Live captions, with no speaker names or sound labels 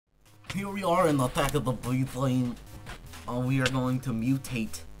Here we are in the Attack of the Beatling. We are going to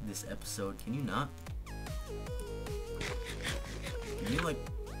mutate this episode. Can you not? Can you like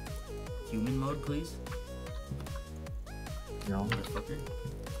human mode, please? No. Motherfucker.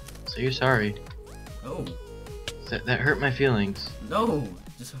 So you're sorry. No. That hurt my feelings. No.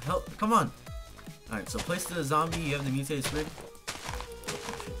 Just help. Come on. Alright, so place the zombie. You have the mutated squid.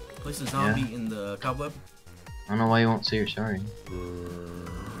 Place the zombie in the cobweb. I don't know why you won't say you're sorry.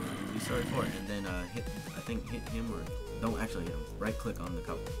 Be sorry for it. And then hit, I think hit him or don't actually hit him. Right click on the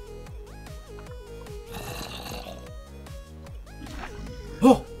cobweb.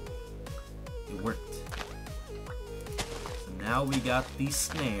 Oh! It worked. So now we got these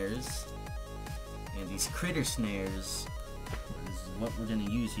snares. And these critter snares is what we're gonna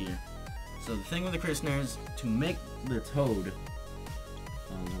use here. So the thing with the critter snares, to make the toad.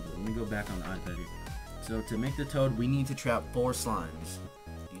 Let me go back on the iPad here. So to make the toad, we need to trap 4 slimes.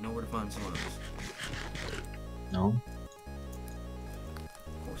 Do you know where to find slimes? No.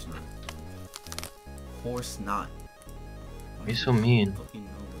 Of course not. Of course not. Why are you so mean? Fucking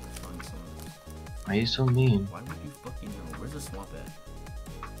know where to find slimes. Why are you so mean? Why would you fucking know? Where's the swamp at?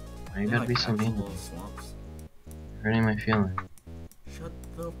 Why you gotta be so mean? Little swamps. Hurting my feelings. Shut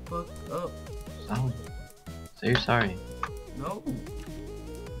the fuck up. Sorry. Say you're sorry. No.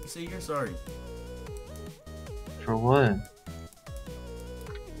 You say you're sorry. For what?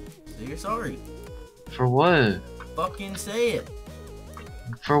 Say you're sorry. For what? Fucking say it.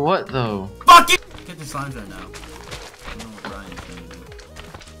 For what though? Fucking get the slimes right now. I don't know what Brian's gonna do.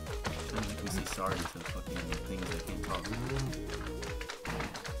 Shouldn't make me say sorry to fucking things that can't talk.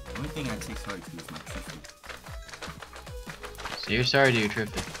 The only thing I'd say sorry to is my Triffy. So you're sorry to your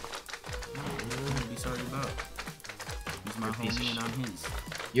Triffy. What would I be sorry about? He's my homie and I'm his.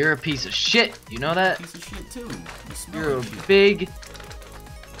 You're a piece of shit. You know that? Piece of shit too. You smell You're like a shit. big,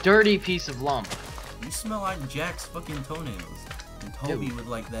 dirty piece of lump. You smell like Jack's fucking toenails. And Toby would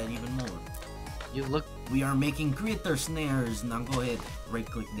like that even more. You look. We are making critter snares. Now go ahead, right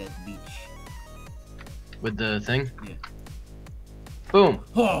click that beach. With the thing? Yeah. Boom.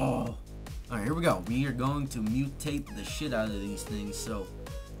 Oh! Alright, here we go. We are going to mutate the shit out of these things. So,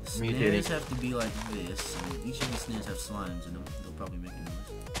 the snares have to be like this. And each of these snares have slimes in them. They'll probably make a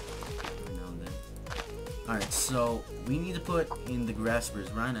noise every now and then. Alright, so we need to put in the graspers.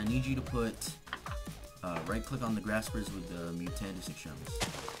 Ryan, I need you to put right click on the graspers with the mutantis shells.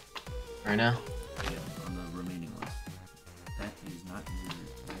 Right now? Yeah, on the remaining ones. That is not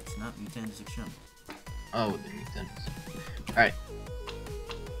that's not mutantis shells. Oh, the mutantis. Alright.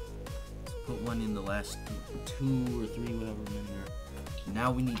 Put one in the last 2 or 3, whatever minute.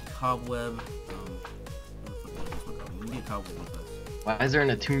 Now we need cobweb. We need a cobweb with us. Why is there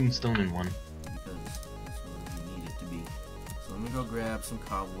a tombstone in one? Because that's what we need it to be. So let me go grab some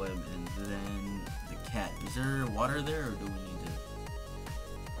cobweb and then the cat. Is there water there or do we need to?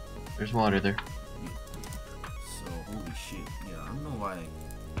 There's water there. Yeah. So holy shit. Yeah, I don't know why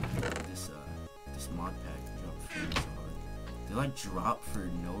this this mod pack dropped frames so hard. They like drop for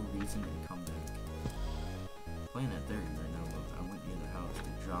no reason and come back. I'm playing at 30 right now, but I went near the house,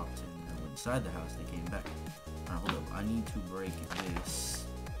 they dropped, and I went inside the house, they came back. Alright, hold up, I need to break this.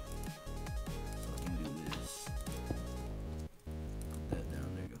 So I can do this. Put that down,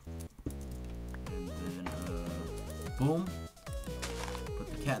 there you go. And then, boom. Put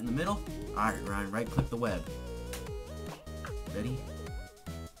the cat in the middle. Alright, Ryan, right click the web. Ready?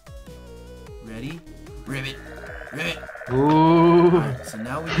 Ready? Ribbit! Ribbit! Ooh. Alright, so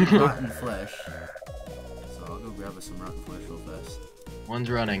now we need rotten flesh. So I'll go grab us some rotten flesh real fast. One's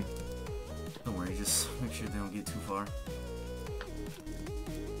running. Don't worry, just make sure they don't get too far.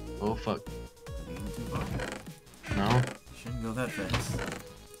 Oh fuck. They get too far. No. Shouldn't go that fast.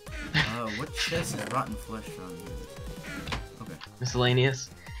 What chest is rotten flesh on here? Okay. Miscellaneous.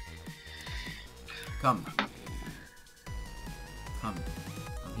 Come. Come.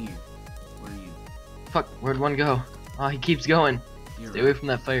 I'm here. Where are you? Fuck, where'd one go? Oh, he keeps going. Here, Stay away from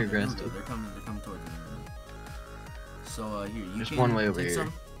that fire grass, they're dude. coming towards me. So, here, you There's can one way over take here.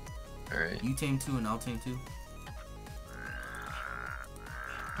 some. Alright. You tame 2 and I'll tame 2.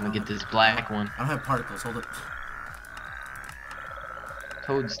 I'm gonna get this black one. I don't have particles, hold up.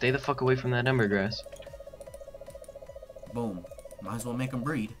 Toad, stay the fuck away from that ember grass. Boom. Might as well make them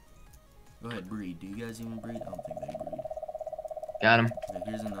breed. Go ahead, breed. Do you guys even breed? I don't think they breed. Got him. Okay,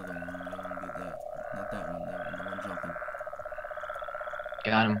 here's another one. You don't get that. Not that one, the one jumping.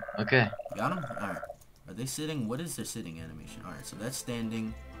 Got him. Okay. Got him? Alright. Are they sitting? What is their sitting animation? Alright, so that's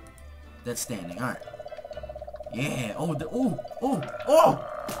standing. That's standing. Alright. Yeah. Oh, oh!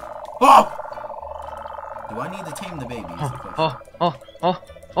 Do I need to tame the baby? Is the question. Oh!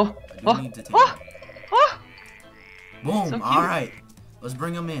 I do need to tame. Boom. So cute. All right. Let's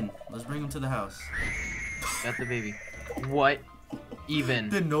bring him in. Let's bring him to the house. Got the baby. What? Even.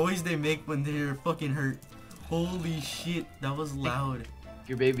 The noise they make when they're fucking hurt. Holy shit, that was loud.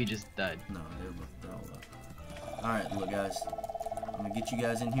 Your baby just died. No, they're all loud. Alright, look guys. I'm gonna get you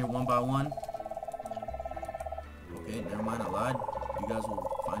guys in here one by one. Okay, never mind, I lied. You guys will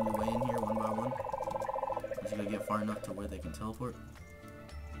find your way in here one by one. I'm just gonna get far enough to where they can teleport.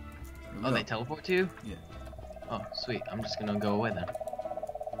 Oh, they teleport to you? Yeah. Oh, sweet. I'm just gonna go away then.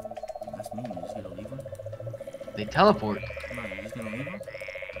 That's me, you're just gonna leave them? They teleport. Come on, you're just gonna leave them?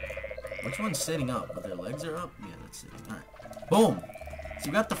 Which one's sitting up? But their legs are up? Yeah, that's sitting. Alright. Boom! So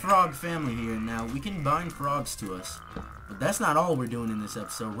we got the frog family here. Now, we can bind frogs to us. But that's not all we're doing in this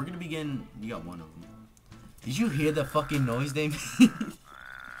episode. We're gonna begin... You got one of them. Did you hear the fucking noise they made?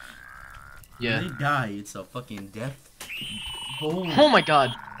 Yeah. When they die, it's a fucking death. Boom. Oh my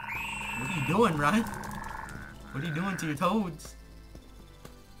god. What are you doing, Ryan? What are you doing to your toads?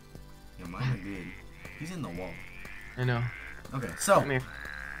 Yeah, mine are good. He's in the wall. I know. Okay, so... Come here.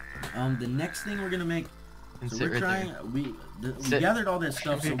 The next thing we're gonna make... And So sit we're right trying... there. We gathered all that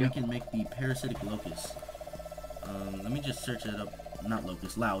stuff so There you we go. can make the parasitic locust. Let me just search it up. Not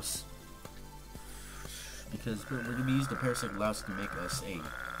locust, louse. Because we're gonna use the parasitic louse to make us a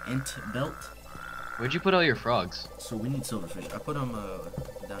ent belt. Where'd you put all your frogs? So we need silverfish. I put them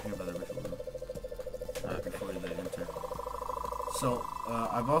down here by the ritual room. Before they enter. So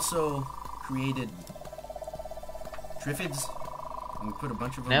I've also created triffids. And we put a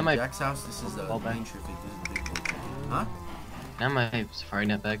bunch of them in Jack's house. This is the main triffid. This is the big Pokeball. Huh? Now my safari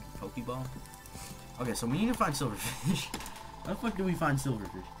net bag. Pokeball? Okay, so we need to find silverfish. How the fuck do we find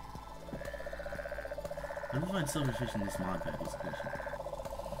silverfish? How do we find silverfish in this mod pack is the question.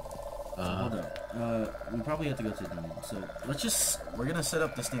 Hold up. We probably have to go to the dungeon. So let's just... We're gonna set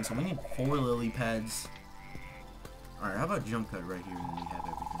up this thing. So we need 4 lily pads. Alright, how about jump cut right here and we have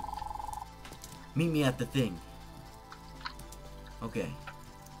everything. Meet me at the thing. Okay.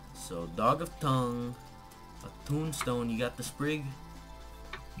 So, dog of tongue, a tombstone, you got the sprig?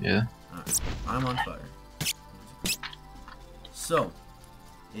 Yeah. Alright, I'm on fire. So,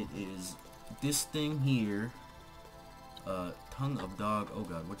 it is this thing here. Tongue of dog, oh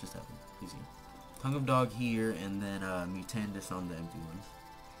god, what just happened? Easy. Tongue of dog here, and then Mutandis on the empty ones.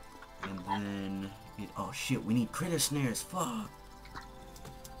 And then, oh shit, we need critter snares, fuck!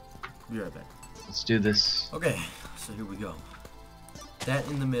 Be right back. Let's do this. Okay, so here we go. That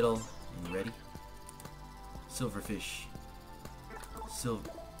in the middle, and ready? Silverfish.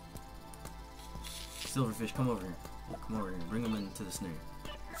 Silverfish, come over here. Come over here, bring them into the snare.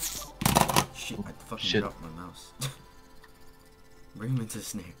 Shit, I fucking dropped my mouse. Bring them into the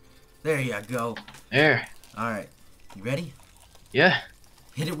snare. There you go. There. Alright, you ready? Yeah.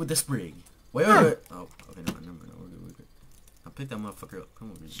 Hit it with the sprig. Wait. Oh, okay, no, we're good. I'll pick that motherfucker up. Come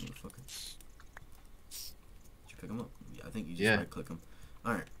over here, motherfucker. Did you pick him up? Yeah, I think you just right click him.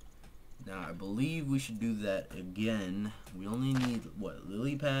 Alright. Now, I believe we should do that again. We only need, what,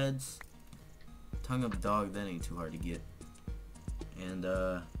 lily pads? Tongue of dog, that ain't too hard to get. And,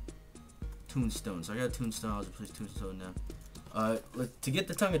 tombstone. So I got a tombstone, I'll just place tombstone now. To get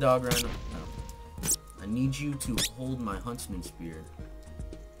the tongue of dog right now, I need you to hold my huntsman spear.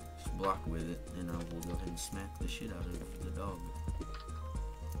 Just block with it, and I will go ahead and smack the shit out of the dog.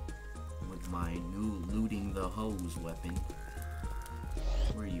 With my new looting the hose weapon.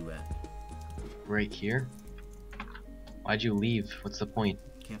 Where are you at? Right here. Why'd you leave? What's the point?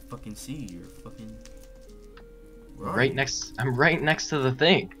 Can't fucking see. You're fucking... I'm right next to the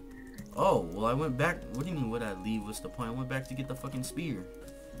thing. Oh, well I went back. What do you mean would I leave? What's the point? I went back to get the fucking spear.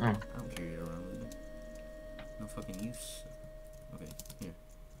 Oh. I don't carry it around with me. No fucking use. Okay, here.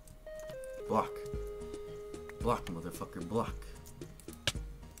 Block. Block, motherfucker, block.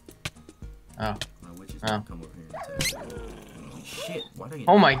 Oh. My witch is gonna come over here and attack. Holy shit, why did I get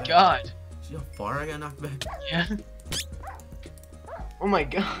Oh my knocked god. back? See how far I got knocked back? Yeah. Oh my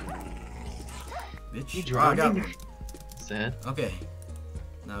god. Bitch. You I got drowning? one. Sad. Okay.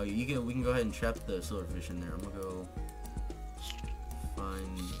 Now we can go ahead and trap the silverfish in there. I'm gonna go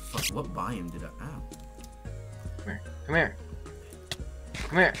find. Fuck, what biome did I? Ow. Come here. Come here.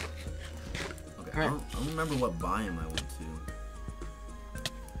 Come here. Okay. Come I here. don't remember what biome I went to.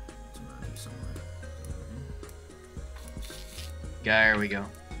 It's around here somewhere. There we go.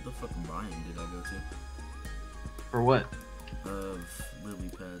 What the fucking biome did I go to? For what? Of lily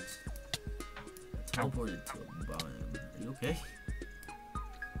pads. I teleported to a biome. Are you okay?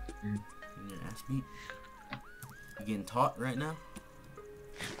 Mm. Getting your ass beat? You getting taught right now?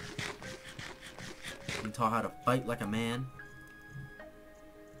 Getting taught how to fight like a man?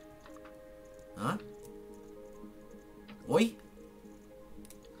 Huh? Oi?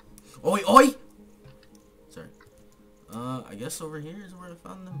 Oi, oi! Sorry. I guess over here is where I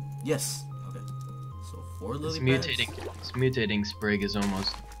found them. Yes. Okay. So 4 lily pads. This mutating sprig is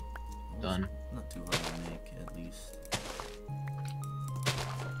almost done. Not too hard to make, at least.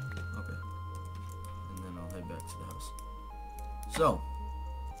 Okay. And then I'll head back to the house. So,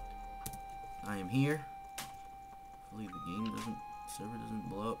 I am here. Hopefully the server doesn't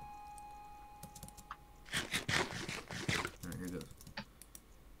blow up. Alright, here goes.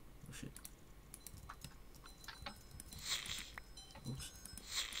 Oh shit. Oops.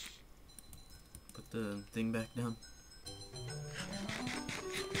 Put the thing back down.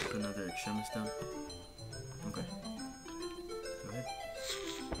 Put another extremis down. Okay. Go ahead.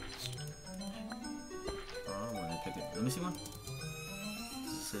 Oh, I want to pick it. Let me see one.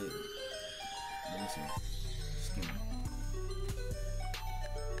 Say, let me see. Just give me.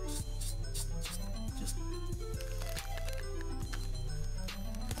 Just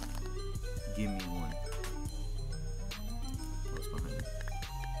give me one. What's behind it?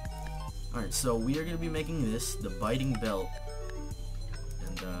 Alright, so we are going to be making this, the biting belt.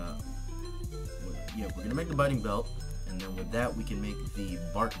 And, yeah, we're going to make the biting belt. And then with that, we can make the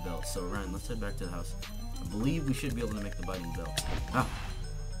bark belt. So, Ryan, let's head back to the house. I believe we should be able to make the biting belt. Ah!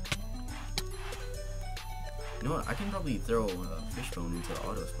 You know what? I can probably throw a fishbone into the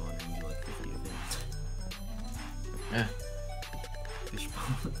auto spawner and do like 50 of things. Yeah.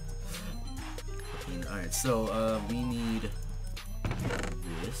 Fishbone. Alright, so we need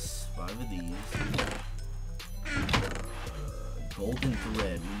this, 5 of these. Golden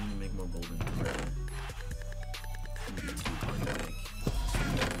thread. We need to make more golden thread. Shouldn't be too hard to make.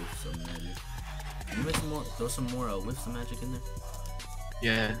 With some magic. Can you make some more? Throw some more whiffs of magic in there?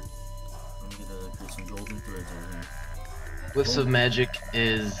 Yeah. I'm gonna create some golden threads over here. Whiffs of magic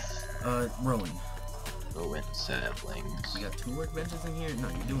is rowing. Rowan saplings. You got 2 workbenches in here? No,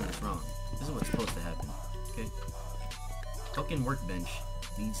 you're doing this wrong. This is what's supposed to happen. Okay? Fucking workbench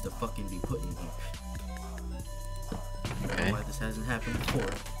needs to fucking be put in here. I don't know why this hasn't happened before.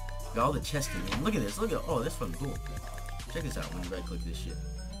 Got all the chests in here. Look at this. Look at. Oh, that's fucking cool. Check this out when you right click this shit.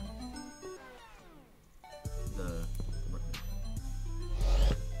 The workbench.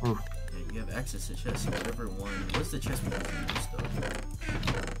 Ooh. You have access to chests, so whatever one. What's the chest we use though?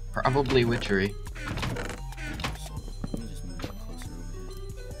 Probably Witchery. So, let me just move that closer over here.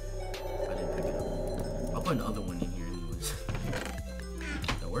 I didn't pick it up. I'll put another one in here anyways.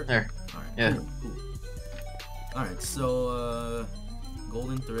 That work? There. Alright, Yeah. cool. Alright, so,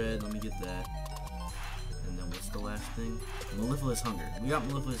 golden thread, let me get that. And then what's the last thing? Mellifluous Hunger. We got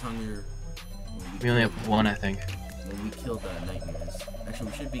Mellifluous Hunger. We only have 1, I think. When we killed nightmares.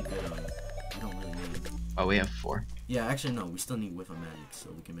 Actually, we should be good on it. We don't really need it. Oh, we have 4. Yeah, actually, no. We still need whiff of magic, so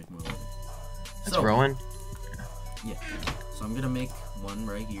we can make more leather. That's Rowan? Yeah. So I'm gonna make one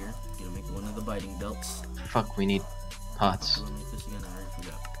right here. Gonna make one of the biting belts. Fuck, we need pots. Do I make this again? I already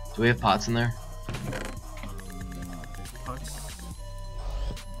forgot. Do we have pots in there? There's pots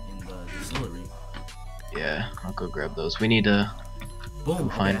in the distillery. Yeah, I'll go grab those. We need to... Boom!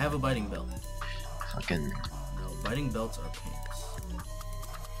 Okay, I find... have a biting belt. Fucking... No, biting belts are pants.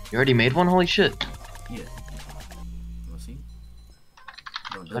 You already made one? Holy shit. Yeah. You wanna see?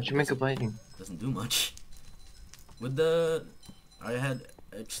 How'd you make a biting? Doesn't do much. With the... I had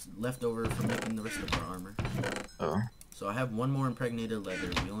leftover from making the rest of our armor. Oh. So I have 1 more impregnated leather.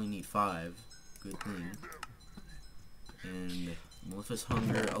 We only need 5. Good thing. And Mellifluous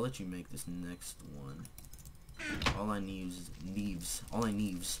Hunger. I'll let you make this next one. All I need is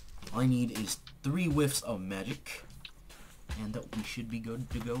 3 whiffs of magic. And that we should be good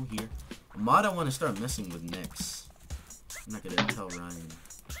to go here. A mod I want to start messing with next. I'm not gonna tell Ryan.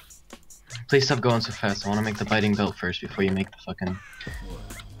 Please stop going so fast. I want to make the biting belt first before you make the fucking...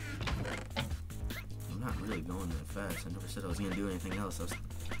 What? I'm not really going that fast. I never said I was gonna do anything else. I was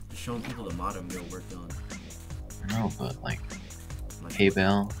just showing people the mod I'm gonna work on. I know, but like hay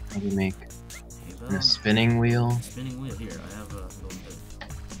bale, maybe make hay bale? and a spinning wheel. Spinning wheel, here, I have a little bit.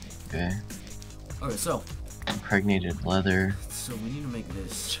 Okay. Okay, so. Impregnated leather. So we need to make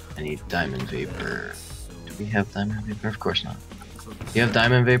this. I need diamond vapor. So do we have diamond vapor? Of course not. Do you have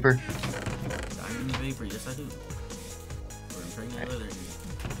diamond vapor? Diamond vapor, yes I do. We're impregnated leather here.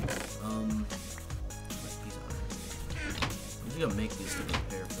 I'm just gonna make this to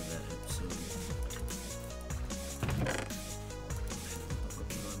prepare for that episode.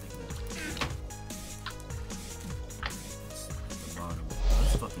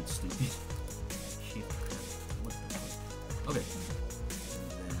 That's fucking stupid. Shit, crap. What the fuck? Okay.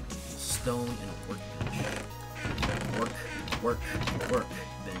 And then a stone and a workbench.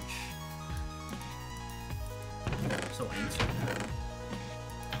 Workbench. so anxious right now.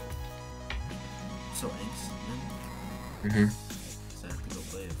 So anxious, man. So I have to go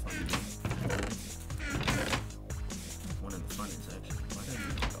play a fun game. One of the funnest, actually. Why did I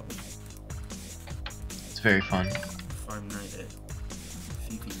even go? It's very fun. Farm night at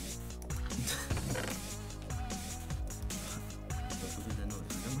Fifi. What was that noise?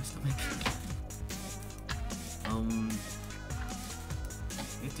 Is that my stomach?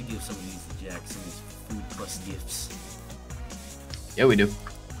 We have to give some of these to Jack, some of these food plus gifts. Yeah, we do. Let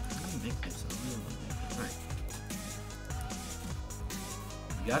me make this. I really want to make it. Alright.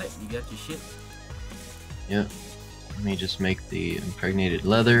 You got it? You got your shit? Yeah. Let me just make the impregnated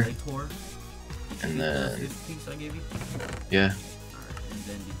leather. And then... the 5th piece I gave you? Yeah. Alright, and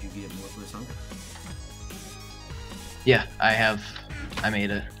then did you get Morphless Hunger? Yeah, I made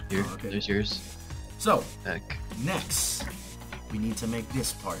it. Here, Oh, okay. there's yours. So, Back. next, we need to make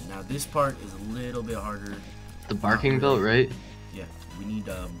this part. Now, this part is a little bit harder. The barking belt, right? Yeah, we need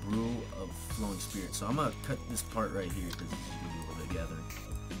a brew of flowing spirit. So I'm gonna cut this part right here because this is gonna be a little bit gathering.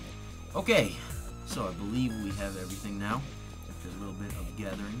 Okay, so I believe we have everything now. After a little bit of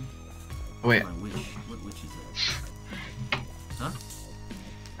gathering. Oh, wait, My witch. What witch is that? Huh?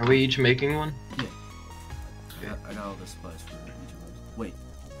 are we each making one? Yeah. Okay. I got all the supplies for each of us. Wait.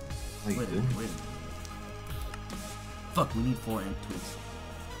 Wait, Wait a good. minute. Wait a minute. Fuck, we need 4 ant twigs.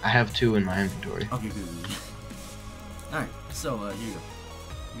 I have 2 in my inventory. Okay, good. Alright, so here you go.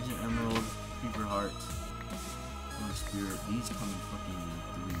 Here's an emerald, creeper heart, one spirit. These come in fucking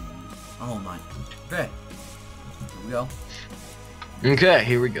 3. Oh my. Okay. Here we go. Okay,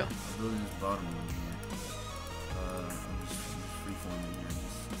 here we go. I'm building this bottom one here. I'm just freeforming here. I'm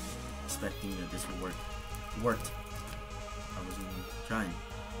just expecting that this will work. It worked. I wasn't even trying.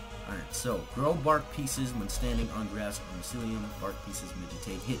 Alright, so grow bark pieces when standing on grass or mycelium. Bark pieces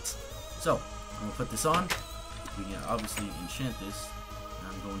vegetate hits. So, I'm gonna put this on. We can obviously enchant this. And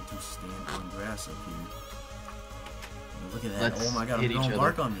I'm going to stand on grass up here. And look at that. Let's oh my god, I'm hit each growing other.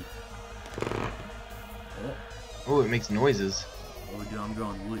 bark on me. Oh, Oh, it makes noises. oh dude, I'm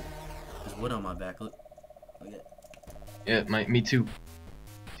growing wood. There's wood on my back. Look. Look at Yeah, me too.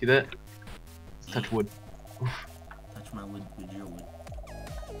 See that? Let's touch wood. touch my wood with your wood.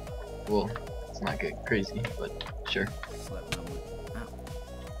 Well, let's not get crazy, but sure. Slap my wood. Ow.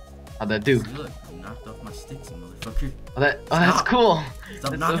 How'd that do? See, look, you knocked off my sticks, you motherfucker. Oh, that's Stop. cool.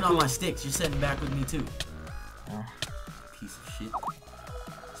 Stop That's knocking so off cool. my sticks. You're sitting back with me too. Oh. Piece of shit.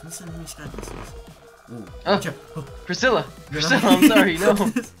 Someone sending me strike missiles. Ooh. Oh. Watch out. Oh. Priscilla! You're Priscilla, not- I'm sorry, no.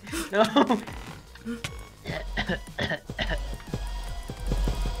 No!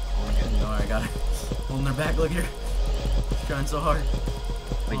 Oh, I got her. Holding her back, look here. She's trying so hard.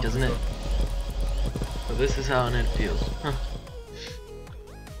 Wait, Oh, doesn't it? So this is how it feels. Huh.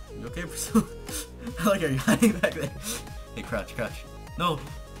 You okay, Priscilla? I like how you're hiding back there. Hey, crouch, crouch. No!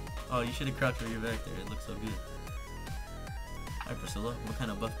 Oh, you should have crouched when you're back there. It looks so good. Hi, Priscilla. What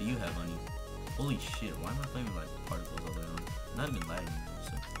kind of buff do you have on you? Holy shit, why am I playing with like particles all the way on? Not even lagging,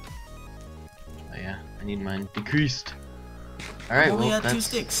 so. Oh yeah, I need mine decreased. I Alright, only well, had 2 that's...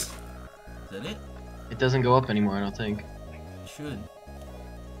 sticks. Is that it? It doesn't go up anymore, I don't think. It should.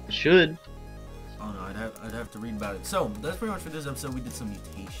 It should. Oh no, I'd have to read about it. So that's pretty much for this episode. We did some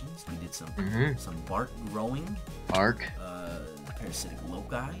mutations. We did some some bark growing, Bark. parasitic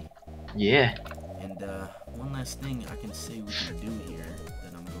loci, Yeah. and one last thing I can say we can do here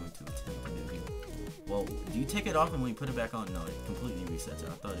that I'm going to attempt to do here. Well, do you take it off and when you put it back on? No, it completely resets it.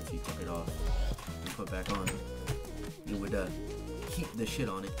 I thought if you took it off and put it back on, it would keep the shit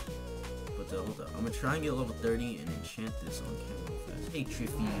on it. But hold up, I'm gonna try and get level 30 and enchant this on camera real fast. Hey,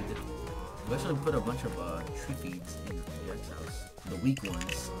 Triffeed. We actually put a bunch of Triffids in Jack's house. The weak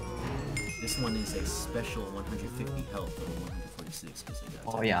ones. This one is a special 150 health or 146 because it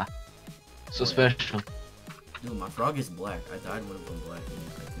got Oh attacked. yeah. So Oh, yeah. special. Dude, my frog is black. I died when it went black and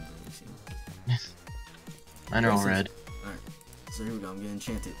I couldn't really see him. Mine are all red. Alright, so here we go. I'm getting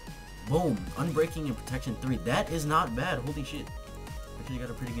enchanted. Boom! Unbreaking and protection 3. That is not bad. Holy shit. Actually got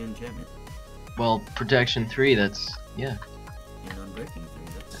a pretty good enchantment. Well, protection 3, that's... yeah. And unbreaking 3.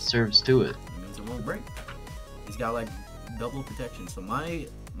 That serves to it. That means it won't break. He's got like double protection. So my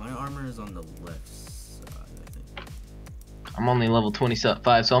armor is on the left side, I think. I'm only level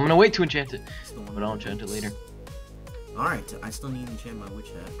 25, so I'm gonna wait to enchant it. It's the one But I'll enchant it later. Alright, I still need to enchant my witch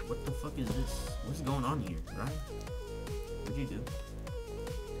hat. What the fuck is this? What's going on here, right? What'd you do?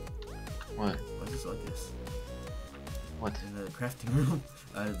 What? Why is this like this? What? In the crafting room?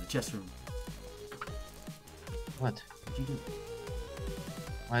 The chest room. What? What'd you do?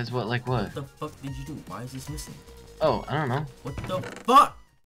 Why is what like what? What the fuck did you do? Why is this missing? Oh, I don't know. What the fuck?